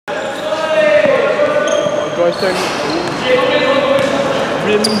Royston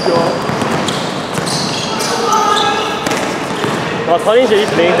rim job. Oh, Colin's really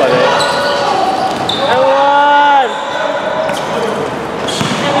playing for that.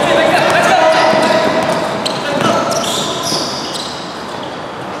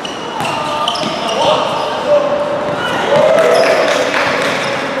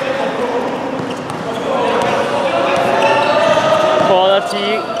 Quality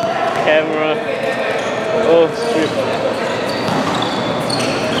camera. Oh, strip.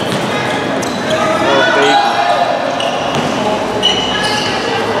 Oh, babe.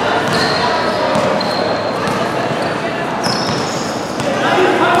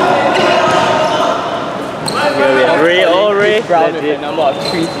 Ray, all Ray. Brown with a number of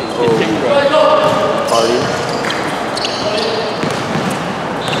trees in hitting bro. Colin.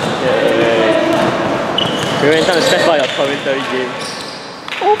 Yeah. We went down to step out your commentary game.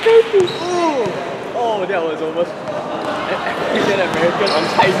 Oh baby! Oh, that was almost African American on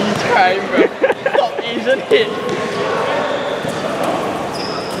Chinese crime, bro. Stop Asian hit.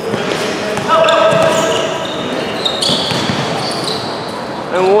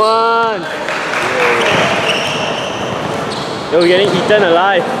 And one! Yo, we're getting eaten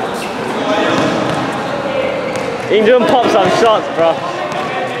alive. Adrian pop some shots, bro.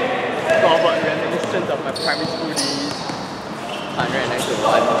 Talk about reminiscence of my primary school days.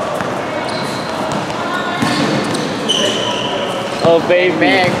 191. Oh baby.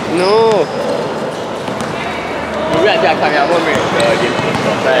 Bang. No. You wait until I come here, I won't make a game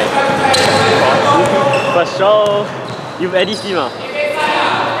For sure. You've Eddie Steam ah?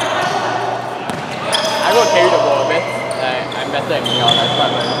 I go carry the ball, man. I'm better at me now, that's why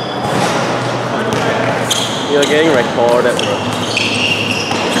You're getting recorded, bro.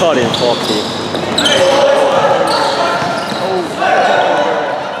 Caught in 4K.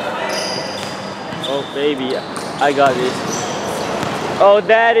 Oh baby, I got this. Oh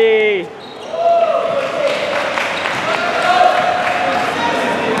daddy!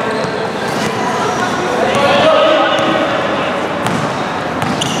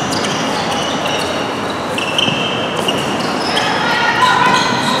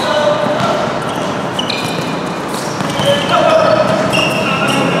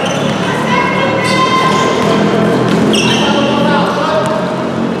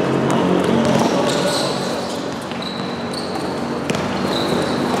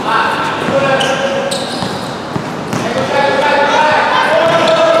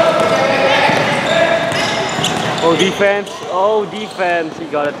 Oh defense, oh defense, he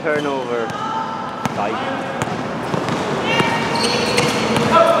got a turnover.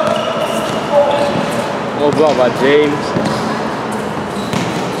 Oh god, but James.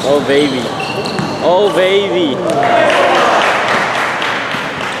 Oh baby. Oh baby.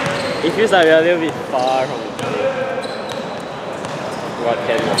 It feels like we're a little bit far from the play. What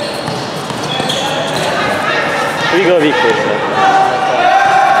can we go a bit closer.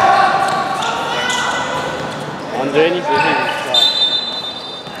 Andre needs to hit his shot.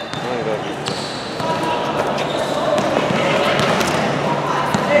 I'm gonna go beat him.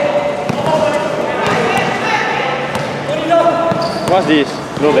 What's this?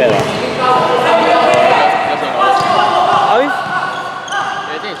 No bad lah. Are we?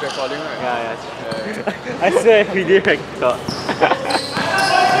 I think it's recording, right? Yeah. I swear we did record.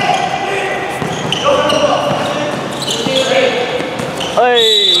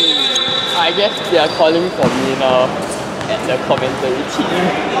 Hey! I guess they are calling for me now at the commentary team.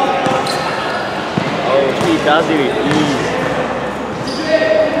 Oh, he does it with ease.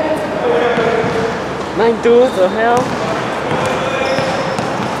 9-2, the hell?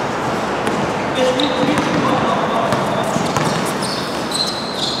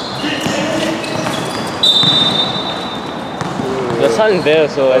 The sun's there,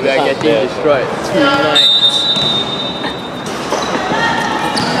 so we are getting destroyed tonight.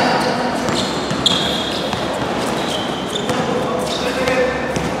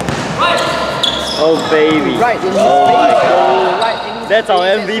 Oh baby. Right in his oh face. My God. Right in his That's our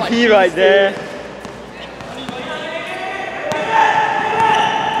face. MVP right there.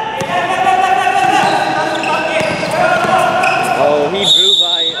 Oh, he blew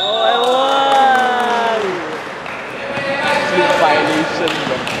by. Oh, I won! Absolute violation,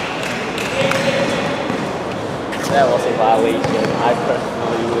 bro. That was a violation. I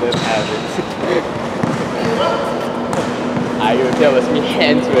personally wouldn't have it. That was me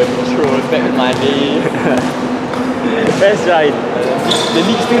hands were thrown back in my day. That's right. The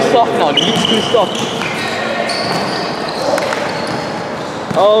league's too soft now, the league's too soft.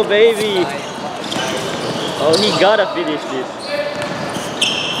 Oh baby. Oh, he gotta finish this.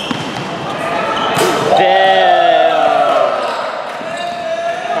 Damn.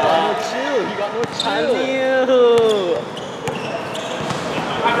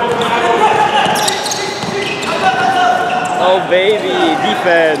 Hey,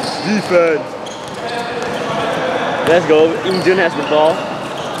 defense, defense. Let's go. Injun has the ball.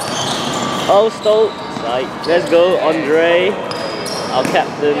 Oh, stole. Like, let's go, Andre, our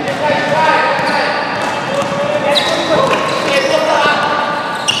captain.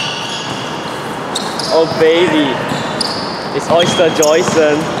 Oh baby, it's Oyster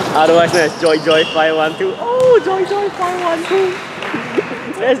Joyson, otherwise known as Joy Joy 512. Oh, Joy Joy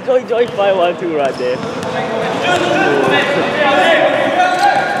 512. That's Joy Joy 512 right there.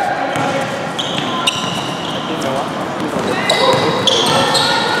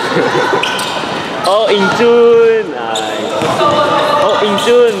 Oh, Injun, nice. Oh,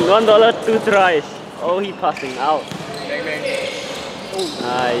 Injun, $1, 2 tries. Oh, he passing out.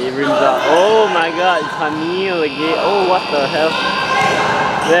 He rims up. Oh my god, it's Hanil again. Oh, what the hell.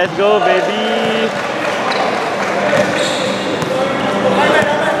 Let's go, baby.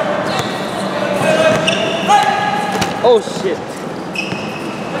 Oh shit.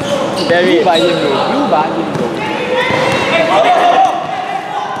 Damn it. Blue by him, bro. Blue by him, bro.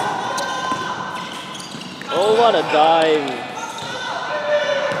 Oh, what a dive.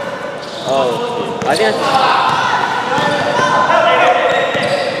 Oh shit. I think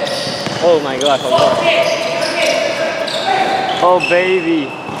oh my god, I forgot. Oh baby.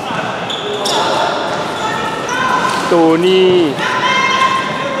 Tony.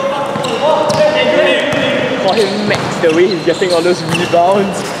 Call him Max, the way he's getting all those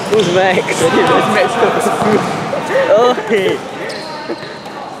rebounds. Who's Max? That's Max. Okay.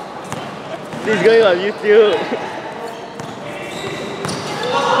 This is going on YouTube.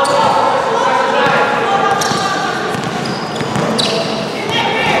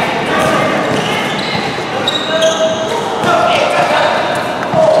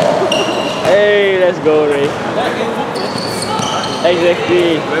 Hey, let's go, Ray.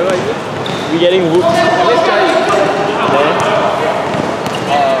 Exactly. Where are you? We're getting whooped. Let's try it.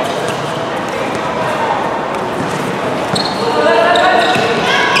 Yeah.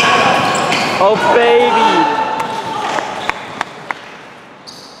 Oh baby!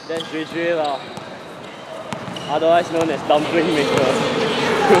 That's JJ lah. Otherwise known as dumpling maker.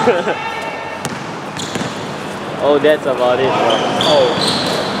 Oh, that's about it. Oh.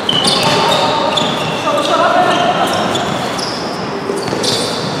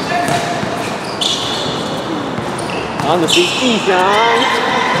 I want to see Yixiang.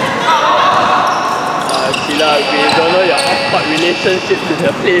 Chila, we don't know your awkward relationship with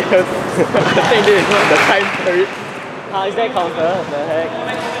the players. The thing is not the time for it. Is that counter? What the heck?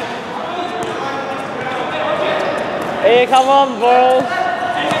 Hey, come on, bro!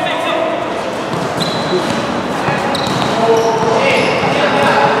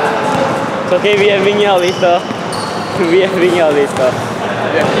 It's okay, we have Ving Yao later. We have Ving Yao later.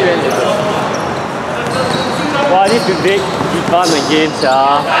 We have T-Ren later. Wow, I need to break Ivan again,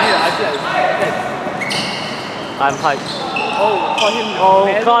 sia. I'm hyped. Oh, call him. Oh,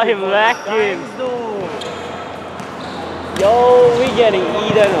 caught him lacking. Yo, we getting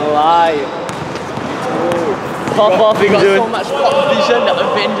eaten alive. Pop off, We got dude. so much pop vision that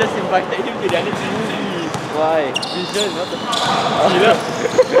Avengers invited him to their next movie. Why? Vision, what the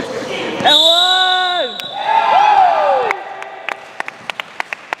And one!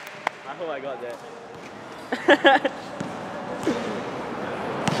 I hope I got that.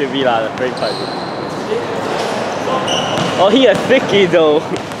 Should be lah, the frame fight. Oh, he a thicky though.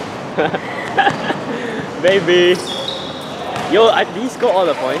 Baby. Yo, did he score all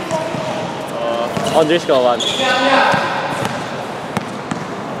the points? Andre scored one.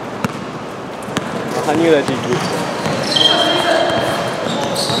 I knew that he good.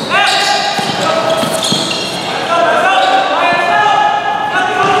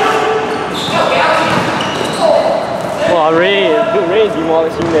 Wow, Ray is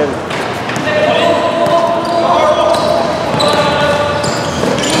demolishing them.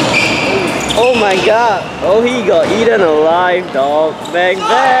 Oh my god! Oh, he got eaten alive, dog. Bang,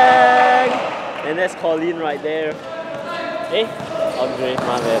 bang! And that's Colin right there. Eh? Andre,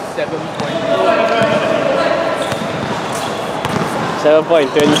 my bad. 7 points. 7 point,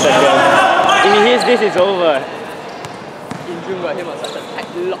 20 seconds. If he hits this, it's over. Injun got him on such a tight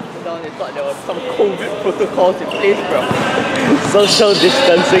lockdown, they thought there was some COVID protocols in place, bro. Social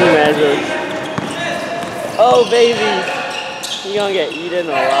distancing measures. Oh, baby! He gonna get eaten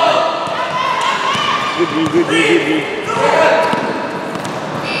alive. Goodie, goodie, goodie.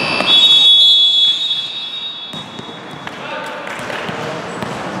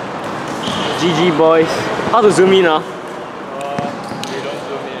 GG boys. How to zoom in now? They don't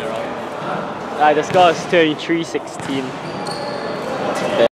zoom in around. The score is 23-16.